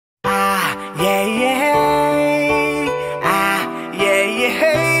Yeah, yeah, ah, yeah,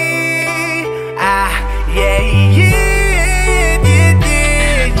 yeah, ah, yeah, yeah,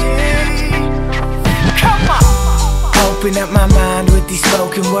 yeah, yeah. Come on. Open up my mind with these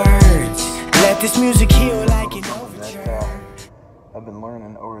spoken words. Let this music heal like an overture. I've been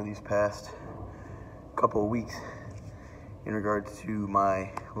learning over these past couple of weeks in regards to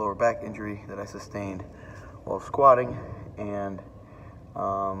my lower back injury that I sustained while squatting, and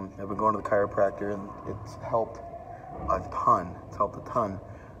I've been going to the chiropractor, and it's helped a ton.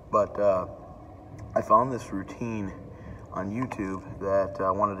 But I found this routine on YouTube that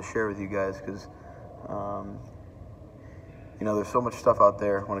I wanted to share with you guys because you know, there's so much stuff out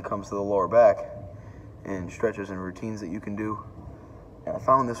there when it comes to the lower back and stretches and routines that you can do. And I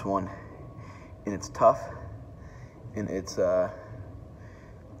found this one, and it's tough, and it's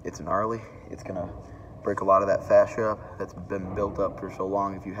gnarly. It's gonna break a lot of that fascia that's been built up for so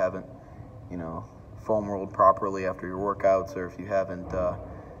long if you haven't, you know, foam rolled properly after your workouts, or if you haven't,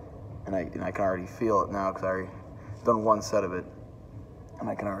 and I can already feel it now because I already done one set of it, and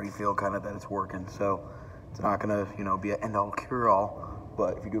I can already feel kind of that it's working. So it's not gonna, you know, be an end all cure all,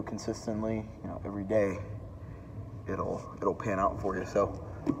 but if you do it consistently, you know, every day, it'll pan out for you. So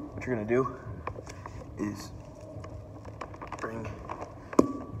what you're gonna do is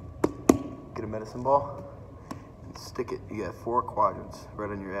get a medicine ball and stick it. You got 4 quadrants right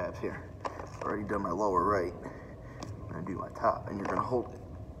on your abs here. I've already done my lower right. I'm gonna do my top, and you're gonna hold it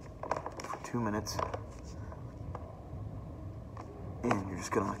for 2 minutes, and you're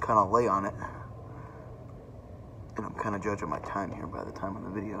just gonna kind of lay on it. And I'm kind of judging my time here by the time on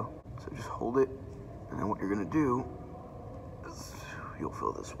the video. So just hold it, and then what you're gonna do is, you'll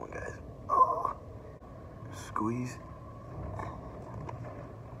feel this one, guys. Oh. Squeeze.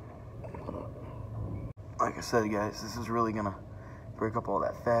 Like I said, guys, this is really gonna break up all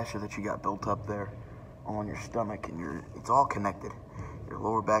that fascia that you got built up there on your stomach, and it's all connected. Your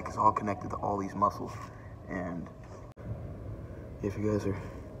lower back is all connected to all these muscles. And if you guys are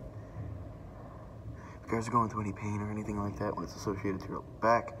going through any pain or anything like that when it's associated to your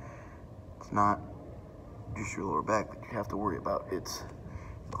back, it's not just your lower back that you have to worry about. It's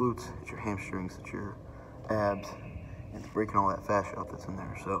glutes, it's your hamstrings, it's your abs, and it's breaking all that fascia up that's in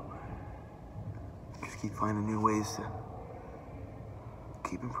there. So just keep finding new ways to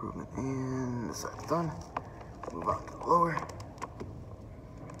keep improvement. And this side's done. Move on to the lower.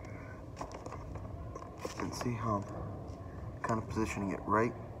 And see how I'm kind of positioning it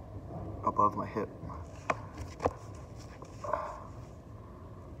right above my hip.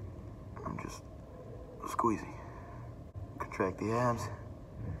 I'm just squeezing. Contract the abs,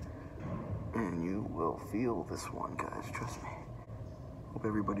 and you will feel this one, guys, trust me. Hope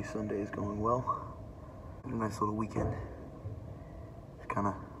everybody's Sunday is going well. Had a nice little weekend. Just kind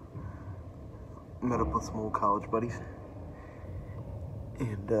of met up with some old college buddies,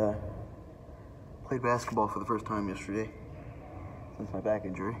 and played basketball for the first time yesterday since my back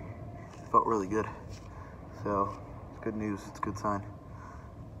injury. Felt really good. So it's good news, it's a good sign.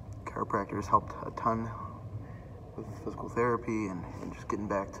 Chiropractor has helped a ton with physical therapy and just getting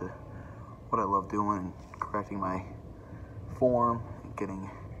back to what I love doing and correcting my form and getting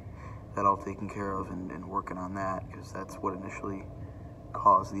that all taken care of and working on that, because that's what initially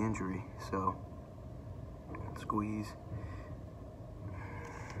caused the injury. So squeeze,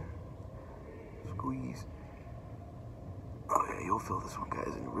 squeeze. Oh yeah, you'll feel this one,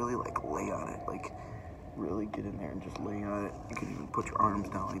 guys, and really like lay on it, like really get in there and just lay on it. You can even put your arms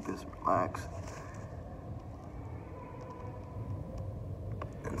down like this, relax.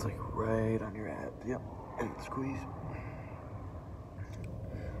 And it's like right on your abs, yep, and squeeze.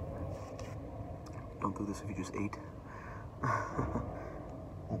 Don't do this if you just ate.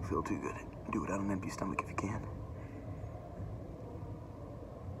 Won't feel too good. Do it on an empty stomach if you can.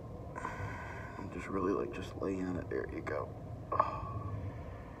 And just really like just lay on it, there you go. Oh.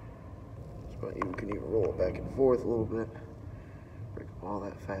 But you can even roll it back and forth a little bit. Break up all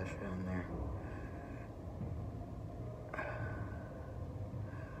that fascia in there.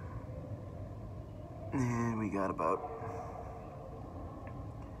 And we got about,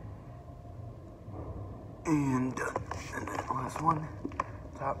 and done. And then last one,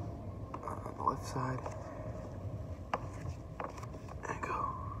 top on the left side. There you go.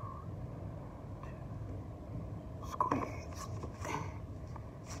 Squeeze.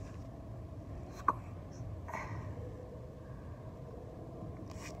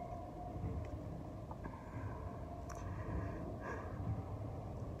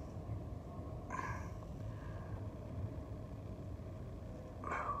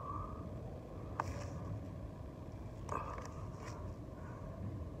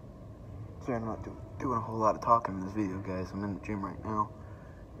 Sorry, I'm not doing a whole lot of talking in this video, guys. I'm in the gym right now,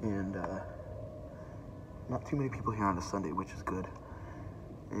 and not too many people here on a Sunday, which is good.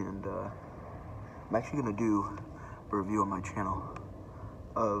 And I'm actually gonna do a review on my channel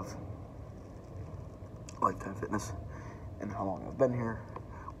of Lifetime Fitness and how long I've been here,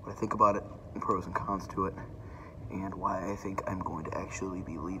 what I think about it, and pros and cons to it, and why I think I'm going to actually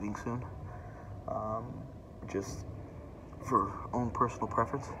be leaving soon. Just for own personal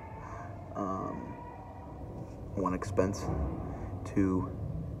preference. 1, expense, 2,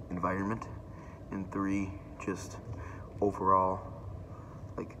 environment, and 3, just overall,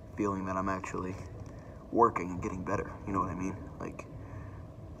 like, feeling that I'm actually working and getting better, you know what I mean? Like,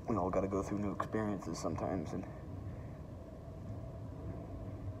 we all gotta go through new experiences sometimes, and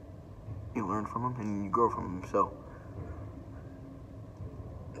you learn from them and you grow from them. So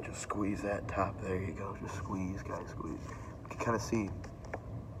just squeeze that top. There you go. Just squeeze, guys, squeeze. You can kind of see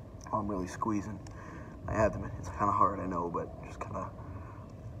how I'm really squeezing my abdomen. It's kind of hard, I know, but just kind of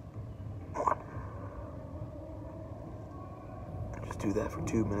just do that for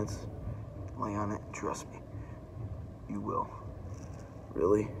 2 minutes. Lay on it. Trust me, you will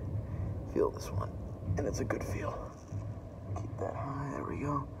really feel this one, and it's a good feel. Keep that high. There we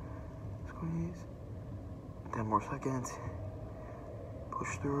go. Squeeze. 10 more seconds.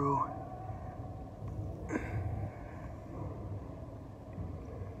 Push through.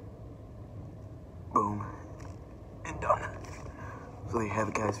 Boom. And done. So there you have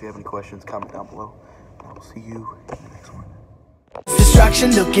it, guys. If you have any questions, comment down below. I will see you in the next one.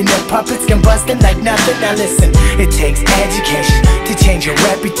 Destruction, looking at puppets, combusting like nothing. Now listen, it takes education to change your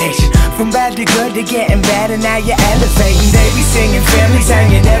reputation. From bad to good to getting better, now you're elevating. They be singing, families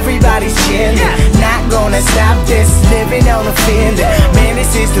hanging, everybody's chilling. Not gonna stop this, living on a feeling. Man,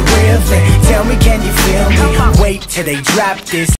 this is the real thing. Tell me, can you feel me? Wait till they drop this.